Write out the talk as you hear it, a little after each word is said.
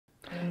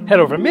Head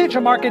over to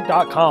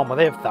miniaturemarket.com where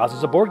they have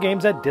thousands of board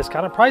games at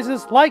discounted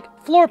prices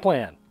like Floor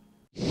Plan.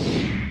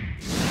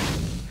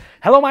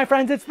 Hello my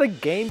friends, it's the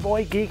Game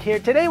Boy Geek here.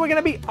 Today we're going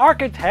to be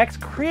architects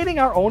creating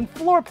our own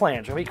floor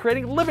plans. We're going to be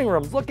creating living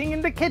rooms, looking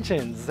into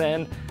kitchens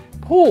and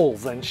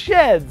pools and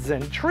sheds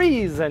and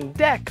trees and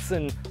decks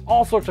and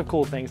all sorts of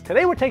cool things.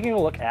 Today we're taking a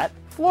look at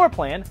Floor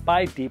Plan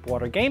by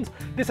Deepwater Games.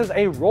 This is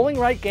a rolling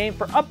right game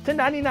for up to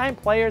 99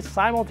 players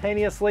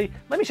simultaneously.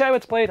 Let me show you how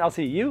it's played. I'll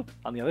see you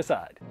on the other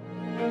side.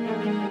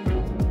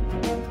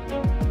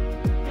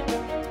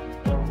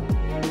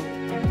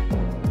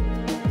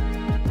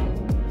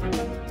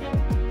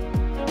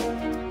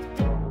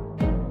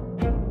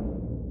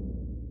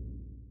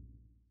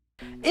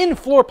 In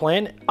Floor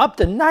Plan, up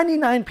to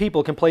 99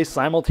 people can play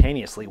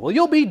simultaneously. Well,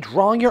 you'll be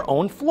drawing your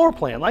own floor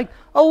plan, like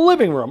a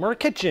living room or a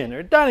kitchen or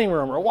a dining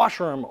room or a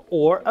washroom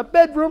or a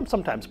bedroom,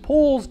 sometimes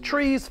pools,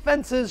 trees,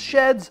 fences,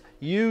 sheds,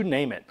 you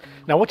name it.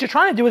 Now what you're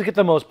trying to do is get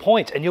the most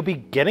points, and you'll be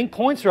getting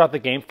points throughout the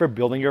game for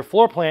building your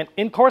floor plan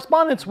in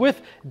correspondence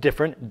with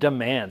different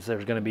demands.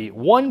 There's going to be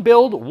one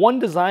build, one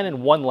design,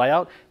 and one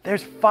layout.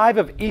 There's 5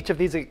 of each of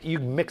these. You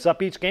mix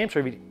up each game,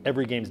 so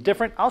every game's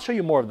different. I'll show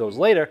you more of those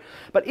later,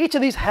 but each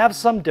of these have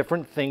some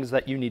different things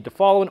that you need to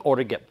follow in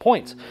order to get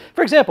points.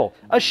 For example,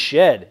 a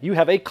shed. You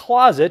have a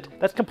closet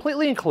that's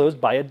completely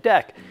enclosed by a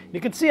deck. You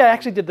can see I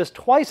actually did this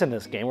twice in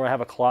this game where I have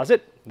a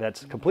closet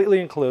that's completely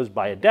enclosed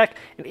by a deck,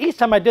 and each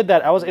time I did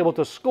that I was able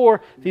to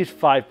score these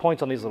 5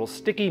 points on these little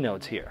sticky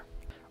notes here.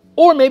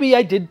 Or maybe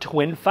I did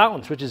twin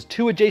fountains, which is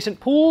 2 adjacent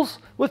pools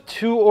with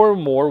 2 or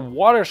more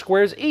water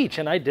squares each,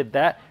 and I did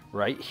that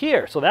right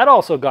here. So that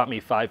also got me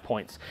 5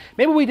 points.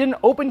 Maybe we did an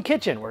open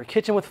kitchen, or a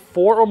kitchen with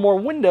 4 or more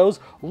windows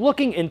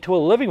looking into a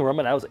living room,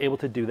 and I was able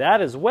to do that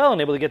as well and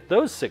able to get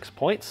those 6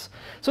 points.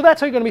 So that's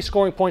how you're going to be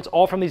scoring points,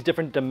 all from these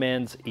different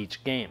demands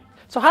each game.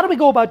 So how do we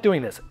go about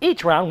doing this?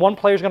 Each round, one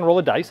player is going to roll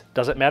a dice.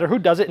 Doesn't matter who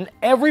does it, and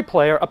every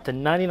player, up to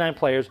 99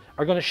 players,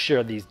 are going to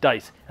share these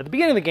dice. At the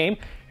beginning of the game,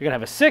 you're going to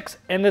have a 6,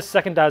 and this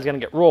second die is going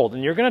to get rolled,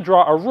 and you're going to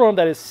draw a room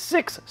that is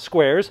 6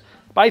 squares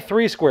by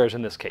 3 squares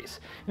in this case.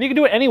 And you can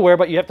do it anywhere,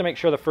 but you have to make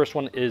sure the first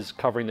one is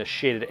covering the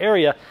shaded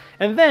area,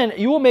 and then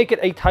you will make it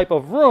a type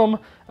of room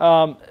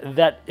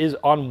that is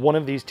on one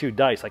of these 2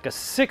 dice. Like a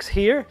 6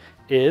 here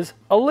is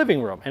a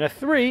living room, and a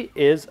 3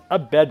 is a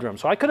bedroom.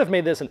 So I could have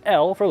made this an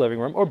L for living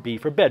room or B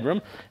for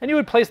bedroom, and you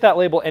would place that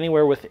label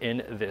anywhere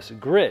within this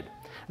grid.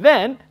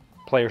 Then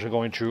players are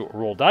going to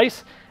roll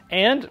dice,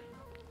 and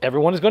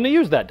everyone is going to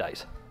use that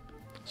dice.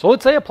 So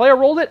let's say a player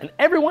rolled it, and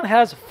everyone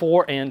has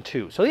 4 and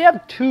 2. So you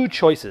have 2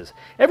 choices.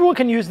 Everyone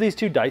can use these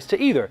 2 dice to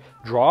either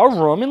draw a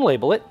room and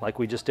label it, like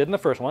we just did in the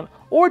first one,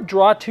 or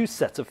draw 2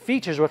 sets of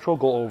features, which we'll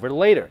go over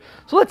later.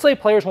 So let's say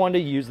players wanted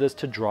to use this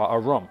to draw a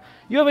room.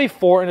 You have a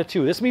 4 and a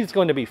 2. This means it's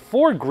going to be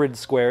 4 grid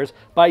squares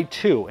by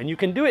 2, and you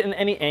can do it in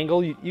any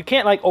angle. You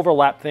can't like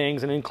overlap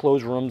things and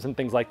enclose rooms and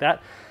things like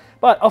that.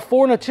 But a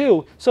 4 and a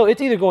 2, so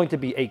it's either going to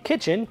be a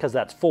kitchen, because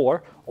that's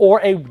 4,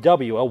 or a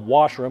W, a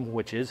washroom,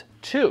 which is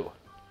 2.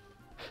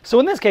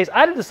 So in this case,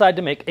 I decided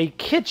to make a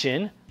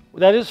kitchen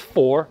that is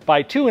 4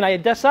 by 2, and I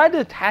decided to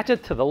attach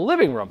it to the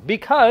living room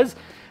because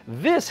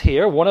this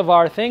here, one of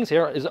our things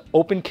here, is an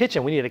open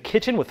kitchen. We need a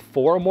kitchen with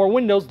 4 or more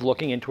windows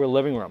looking into a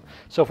living room.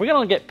 So if we're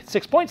going to get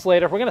 6 points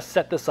later, we're going to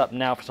set this up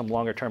now for some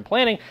longer term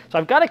planning. So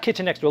I've got a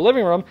kitchen next to a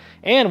living room,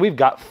 and we've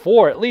got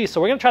 4 at least.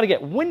 So we're going to try to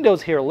get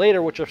windows here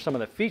later, which are some of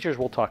the features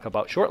we'll talk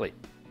about shortly.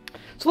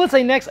 So let's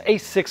say next a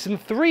 6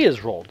 and 3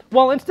 is rolled.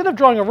 Well, instead of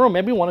drawing a room,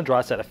 maybe we want to draw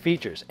a set of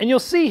features. And you'll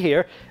see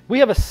here, we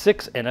have a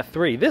 6 and a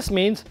 3. This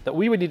means that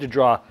we would need to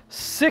draw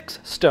 6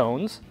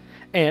 stones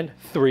and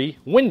 3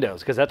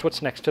 windows, because that's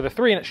what's next to the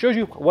 3, and it shows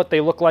you what they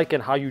look like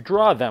and how you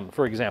draw them,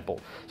 for example.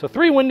 So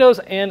 3 windows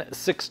and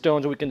 6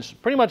 stones, we can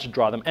pretty much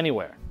draw them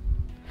anywhere.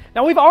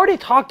 Now we've already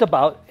talked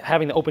about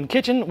having the open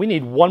kitchen. We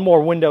need 1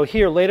 more window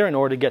here later in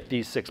order to get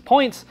these 6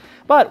 points.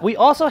 But we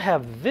also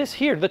have this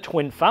here, the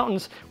twin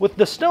fountains with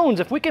the stones.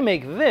 If we can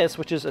make this,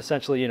 which is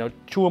essentially,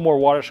 2 or more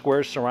water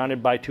squares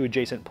surrounded by 2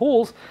 adjacent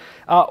pools,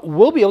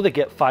 we'll be able to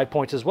get 5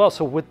 points as well.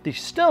 So with the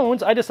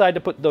stones, I decided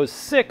to put those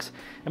 6.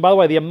 And by the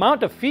way, the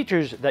amount of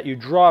features that you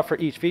draw for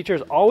each feature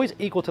is always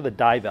equal to the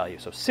die value.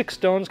 So 6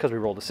 stones because we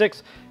rolled a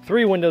 6,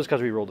 3 windows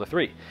because we rolled a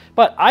 3.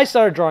 But I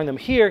started drawing them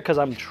here because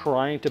I'm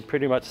trying to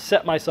pretty much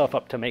set myself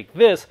up to make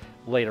this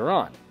later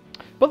on.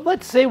 But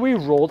let's say we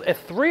rolled a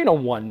 3 and a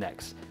 1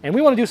 next, and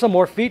we want to do some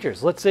more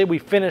features. Let's say we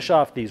finish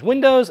off these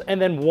windows, and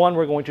then 1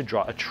 we're going to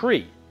draw a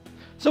tree.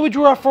 So we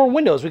drew our 4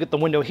 windows. We get the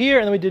window here,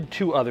 and then we did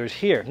 2 others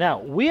here. Now,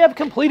 we have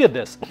completed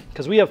this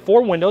because we have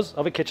 4 windows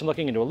of a kitchen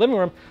looking into a living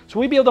room, so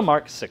we'd be able to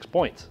mark 6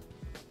 points.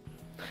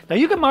 Now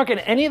you can mark in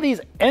any of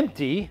these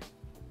empty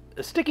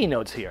sticky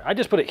notes here. I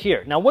just put it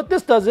here. Now what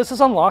this does, this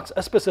unlocks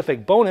a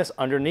specific bonus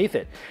underneath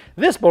it.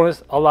 This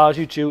bonus allows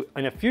you to,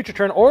 in a future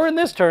turn or in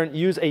this turn,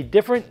 use a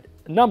different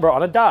number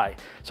on a die.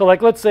 So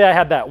like, let's say I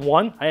had that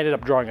 1, I ended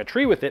up drawing a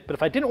tree with it, but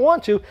if I didn't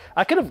want to,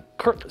 I could have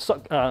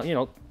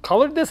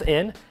colored this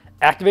in,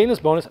 activating this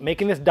bonus,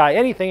 making this die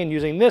anything, and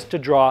using this to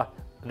draw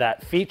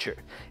that feature.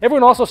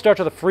 Everyone also starts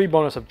with a free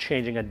bonus of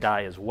changing a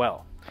die as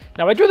well.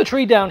 Now I drew the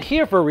tree down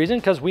here for a reason,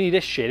 because we need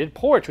a shaded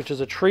porch, which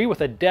is a tree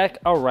with a deck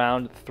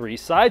around 3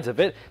 sides of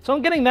it. So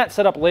I'm getting that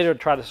set up later to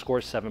try to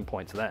score 7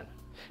 points then.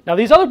 Now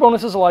these other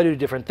bonuses allow you to do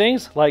different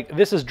things, like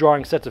this is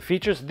drawing sets of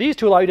features. These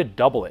two allow you to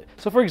double it.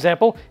 So for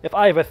example, if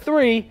I have a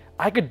 3,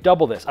 I could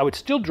double this. I would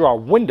still draw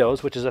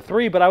windows, which is a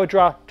 3, but I would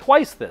draw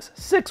twice this,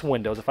 6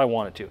 windows if I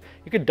wanted to.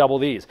 You could double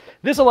these.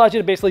 This allows you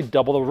to basically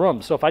double the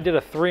rooms. So if I did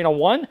a 3 and a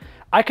 1,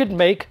 I could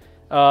make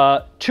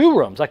 2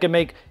 rooms. I can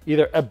make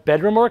either a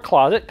bedroom or a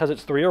closet, because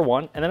it's 3 or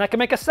 1, and then I can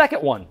make a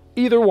second one,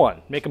 either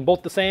one. Make them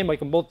both the same, make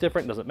them both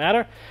different, doesn't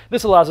matter.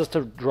 This allows us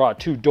to draw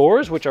 2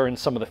 doors, which are in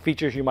some of the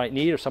features you might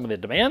need or some of the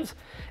demands.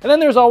 And then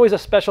there's always a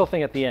special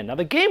thing at the end. Now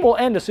the game will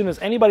end as soon as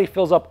anybody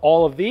fills up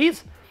all of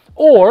these,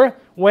 or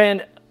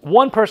when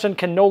one person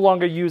can no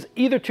longer use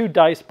either 2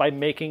 dice by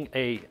making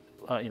a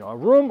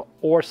room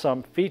or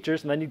some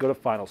features, and then you go to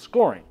final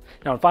scoring.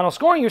 Now in final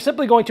scoring, you're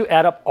simply going to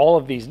add up all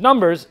of these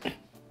numbers.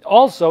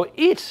 Also,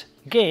 each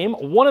game,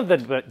 one of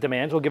the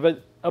demands will give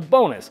it a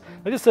bonus.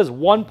 Like this says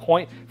 1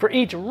 point for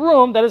each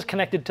room that is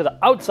connected to the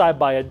outside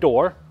by a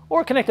door,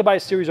 or connected by a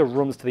series of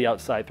rooms to the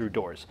outside through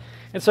doors.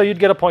 And so you'd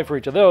get a point for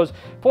each of those,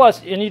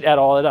 plus, and you'd add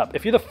all it up.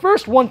 If you're the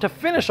first one to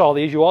finish all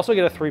these, you also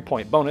get a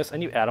 3-point bonus,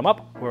 and you add them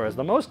up, whereas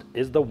the most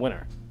is the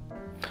winner.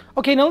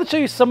 Okay, now let's show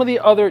you some of the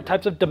other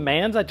types of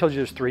demands. I told you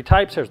there's 3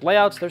 types. There's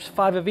layouts, there's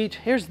 5 of each.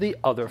 Here's the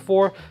other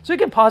 4. So you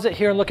can pause it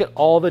here and look at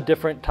all the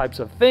different types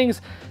of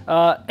things.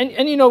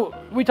 And you know,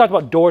 we talked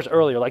about doors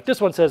earlier. Like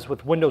this one says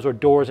with windows or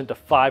doors into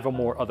 5 or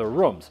more other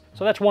rooms.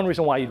 So that's one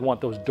reason why you'd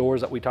want those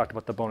doors that we talked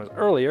about the bonus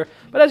earlier.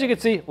 But as you can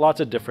see, lots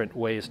of different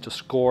ways to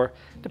score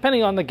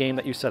depending on the game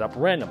that you set up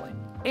randomly.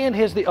 And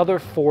here's the other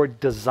 4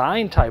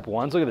 design type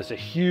ones. Look at this, a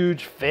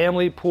huge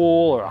family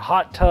pool or a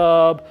hot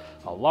tub,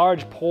 a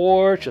large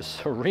porch, a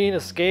serene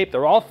escape.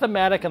 They're all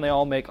thematic and they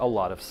all make a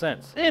lot of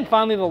sense. And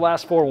finally, the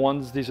last 4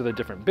 ones, these are the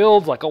different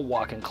builds, like a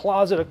walk-in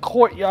closet, a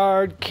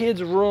courtyard,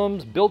 kids'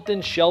 rooms,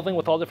 built-in shelving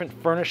with all different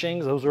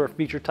furnishings. Those are a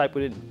feature type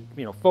we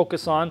didn't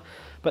focus on,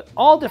 but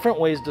all different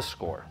ways to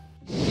score.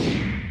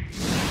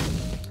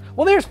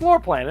 Well, there's Floor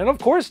Plan, and of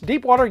course,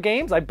 Deepwater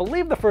Games, I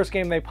believe the first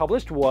game they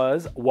published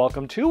was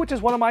Welcome To, which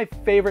is one of my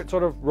favorite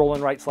sort of roll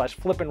and write /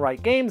 flip and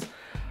write games.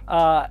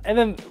 And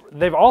then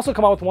they've also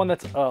come out with one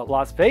that's a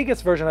Las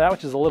Vegas version of that,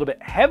 which is a little bit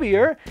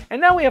heavier.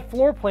 And now we have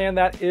Floor Plan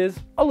that is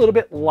a little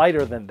bit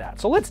lighter than that.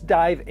 So let's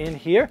dive in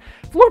here.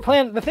 Floor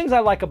Plan, the things I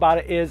like about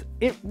it is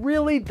it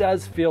really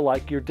does feel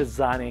like you're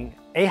designing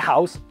a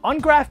house on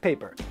graph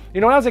paper.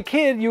 You know, when I was a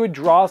kid, you would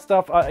draw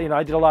stuff,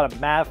 I did a lot of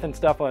math and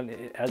stuff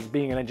as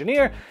being an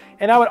engineer,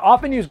 and I would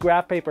often use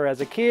graph paper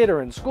as a kid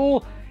or in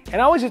school,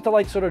 and I always used to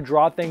like sort of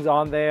draw things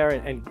on there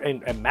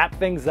and map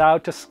things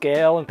out to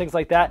scale and things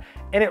like that.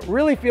 And it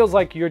really feels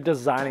like you're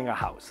designing a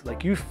house.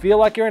 Like you feel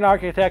like you're an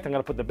architect. I'm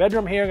gonna put the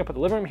bedroom here, I'm gonna put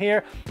the living room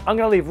here. I'm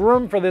gonna leave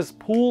room for this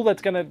pool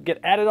that's gonna get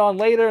added on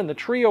later and the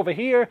tree over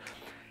here.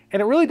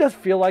 And it really does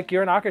feel like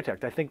you're an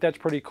architect. I think that's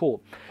pretty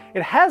cool.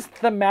 It has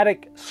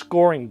thematic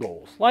scoring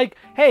goals. Like,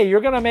 hey, you're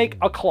gonna make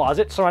a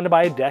closet surrounded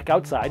by a deck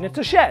outside and it's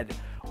a shed.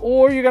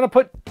 Or you're gonna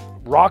put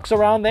rocks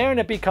around there and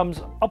it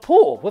becomes a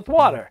pool with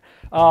water.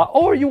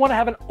 Or you wanna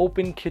have an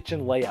open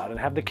kitchen layout and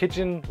have the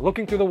kitchen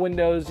looking through the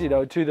windows, to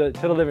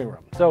the living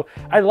room. So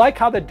I like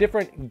how the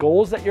different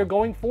goals that you're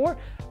going for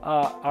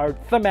are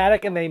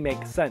thematic and they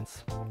make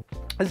sense.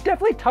 There's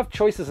definitely tough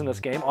choices in this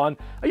game on,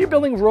 are you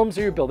building rooms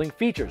or are you building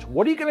features?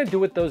 What are you gonna do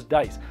with those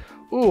dice?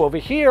 Ooh, over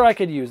here I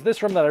could use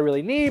this room that I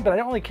really need, but I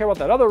don't really care about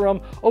that other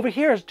room. Over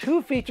here is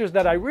 2 features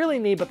that I really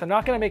need, but they're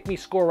not gonna make me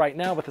score right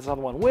now, but this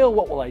other one will.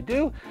 What will I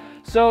do?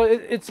 So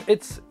it's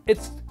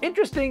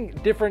interesting,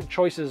 different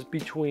choices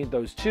between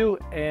those 2,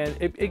 and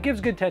it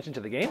gives good tension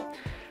to the game.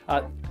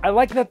 I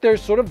like that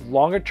there's sort of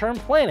longer term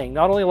planning,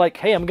 not only like,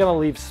 hey, I'm gonna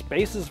leave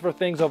spaces for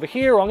things over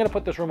here, or I'm gonna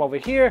put this room over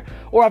here,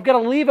 or I've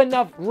gotta leave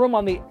enough room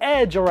on the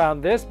edge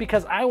around this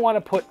because I wanna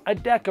put a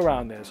deck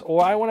around this,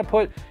 or I wanna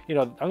put,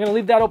 I'm gonna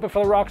leave that open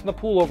for the rocks in the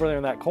pool over there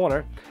in that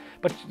corner.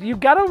 But you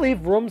gotta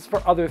leave rooms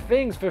for other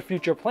things for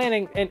future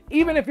planning, and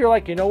even if you're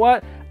like, you know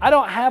what, I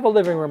don't have a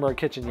living room or a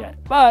kitchen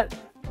yet, but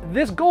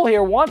this goal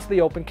here wants the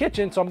open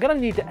kitchen, so I'm gonna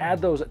need to add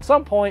those at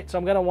some point, so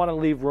I'm gonna wanna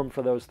leave room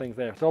for those things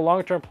there. So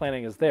longer term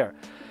planning is there.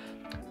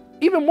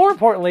 Even more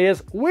importantly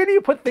is, where do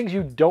you put things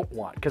you don't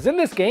want? Because in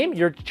this game,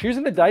 you're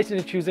choosing the dice and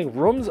you're choosing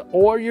rooms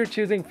or you're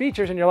choosing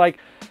features and you're like,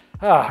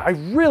 I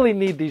really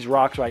need these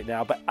rocks right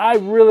now, but I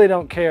really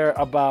don't care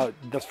about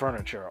this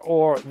furniture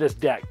or this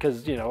deck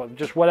because,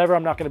 just whatever,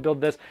 I'm not gonna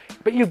build this.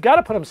 But you've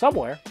gotta put them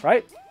somewhere,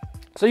 right?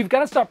 So you've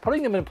gotta start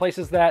putting them in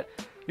places that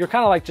you're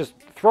kind of like just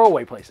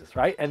throwaway places,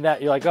 right? And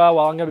that you're like, oh,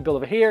 well, I'm gonna build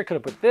over here, could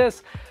have put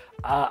this.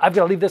 I've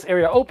got to leave this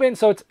area open.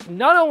 So it's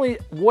not only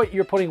what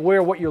you're putting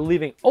where, what you're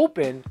leaving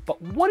open, but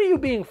what are you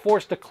being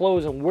forced to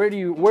close and where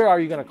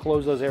are you going to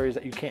close those areas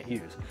that you can't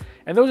use?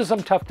 And those are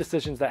some tough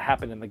decisions that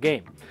happen in the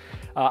game.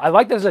 I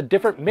like there's a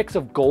different mix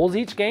of goals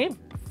each game,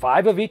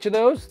 5 of each of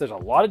those. There's a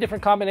lot of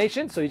different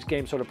combinations, so each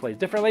game sort of plays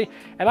differently.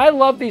 And I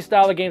love these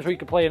style of games where you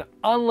can play an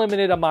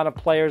unlimited amount of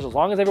players. As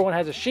long as everyone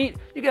has a sheet,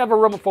 you can have a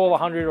room full of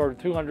 100 or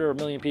 200 or 1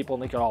 million people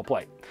and they can all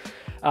play.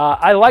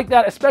 I like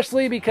that,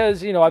 especially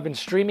because, you know, I've been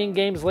streaming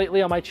games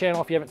lately on my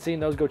channel. If you haven't seen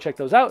those, go check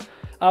those out.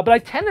 But I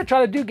tend to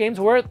try to do games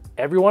where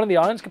everyone in the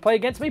audience can play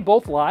against me,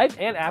 both live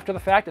and after the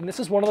fact. And this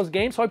is one of those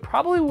games, so I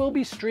probably will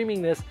be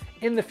streaming this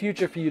in the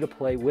future for you to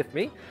play with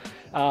me.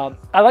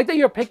 I like that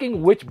you're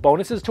picking which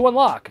bonuses to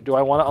unlock. Do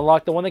I want to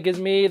unlock the one that gives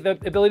me the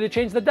ability to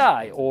change the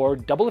die, or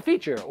double a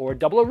feature, or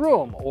double a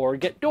room, or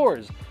get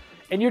doors?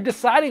 And you're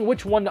deciding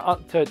which one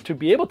to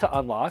be able to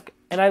unlock,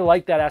 and I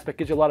like that aspect.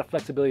 Gives you a lot of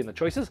flexibility in the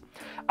choices.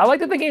 I like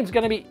that the game's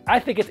going to be, I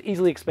think it's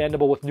easily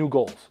expandable with new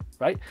goals,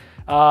 right?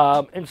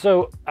 And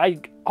so I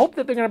hope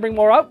that they're going to bring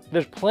more out.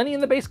 There's plenty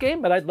in the base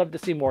game, but I'd love to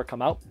see more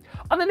come out.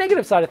 On the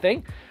negative side of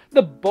thing,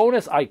 the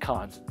bonus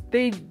icons,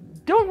 they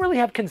don't really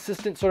have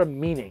consistent sort of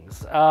meanings.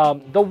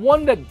 The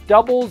one that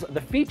doubles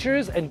the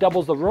features and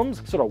doubles the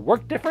rooms sort of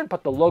work different,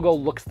 but the logo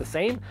looks the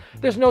same.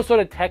 There's no sort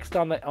of text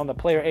on the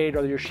player aid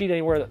or your sheet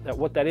anywhere that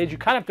what that is. You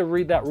kind of have to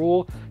read that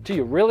rule till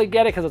you really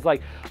get it, because it's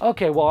like,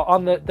 okay, well,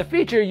 on the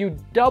feature, you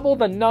double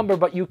the number,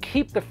 but you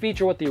keep the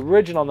feature what the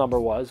original number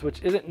was,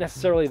 which isn't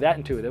necessarily that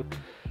intuitive.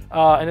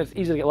 And it's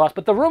easy to get lost.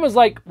 But the room is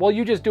like, well,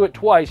 you just do it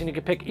twice and you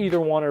can pick either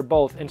one or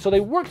both. And so they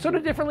work sort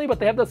of differently, but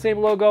they have the same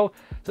logo.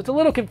 So it's a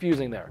little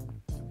confusing there.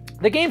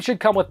 The game should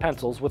come with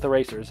pencils, with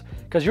erasers,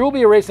 because you will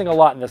be erasing a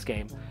lot in this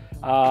game.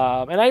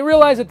 And I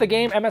realize that the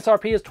game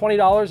MSRP is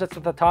 $20. That's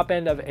at the top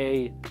end of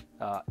a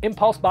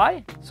impulse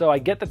buy. So I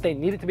get that they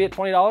need it to be at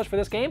 $20 for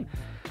this game.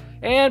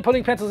 And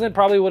putting pencils in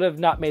probably would have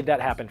not made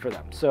that happen for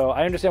them. So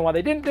I understand why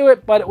they didn't do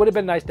it, but it would have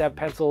been nice to have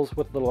pencils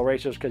with little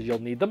erasers because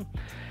you'll need them.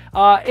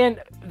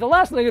 And the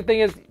last negative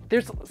thing is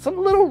there's some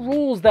little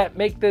rules that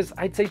make this,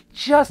 I'd say,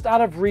 just out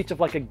of reach of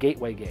like a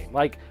gateway game.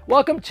 Like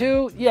Welcome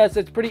to, yes,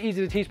 it's pretty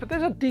easy to teach, but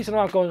there's a decent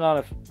amount going on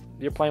if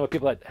you're playing with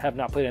people that have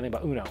not played anything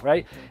but Uno,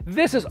 right?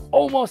 This is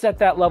almost at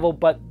that level,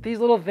 but these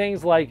little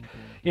things like,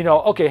 you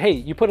know, okay, hey,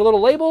 you put a little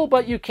label,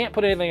 but you can't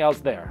put anything else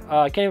there.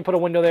 Can't even put a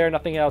window there,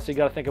 nothing else. So you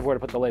got to think of where to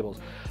put the labels.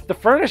 The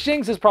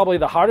furnishings is probably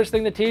the hardest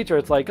thing to teach, or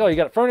it's like, oh, you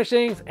got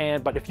furnishings,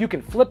 but if you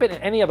can flip it in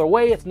any other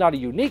way, it's not a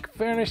unique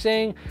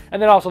furnishing.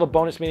 And then also the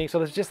bonus meaning. So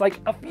there's just like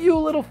a few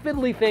little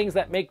fiddly things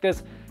that make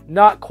this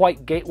not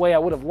quite gateway. I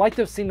would have liked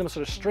to have seen them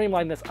sort of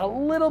streamline this a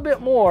little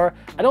bit more.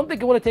 I don't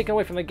think it would have taken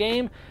away from the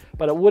game,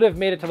 but it would have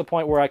made it to the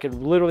point where I could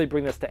literally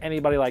bring this to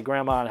anybody like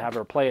grandma and have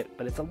her play it.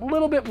 But it's a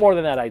little bit more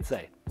than that, I'd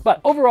say. But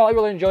overall, I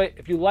really enjoy it.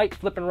 If you like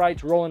flipping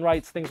rights, rolling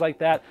rights, things like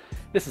that,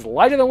 this is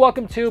lighter than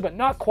Welcome to, but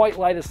not quite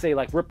light as, say,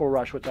 like Ripple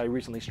Rush, which I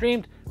recently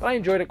streamed, but I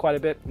enjoyed it quite a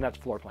bit, and that's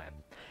Floor Plan.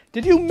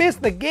 Did you miss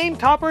the Game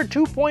Topper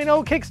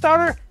 2.0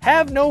 Kickstarter?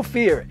 Have no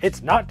fear.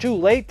 It's not too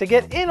late to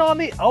get in on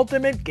the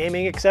ultimate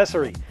gaming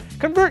accessory.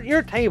 Convert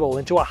your table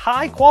into a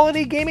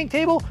high-quality gaming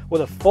table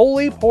with a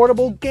fully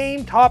portable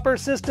Game Topper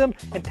system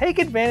and take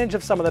advantage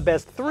of some of the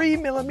best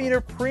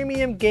 3mm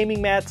premium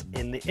gaming mats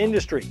in the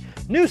industry.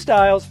 New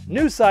styles,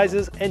 new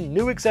sizes, and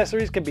new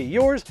accessories can be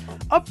yours.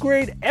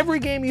 Upgrade every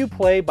game you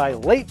play by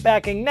late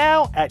backing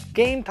now at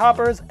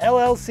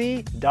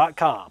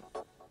GameToppersLLC.com.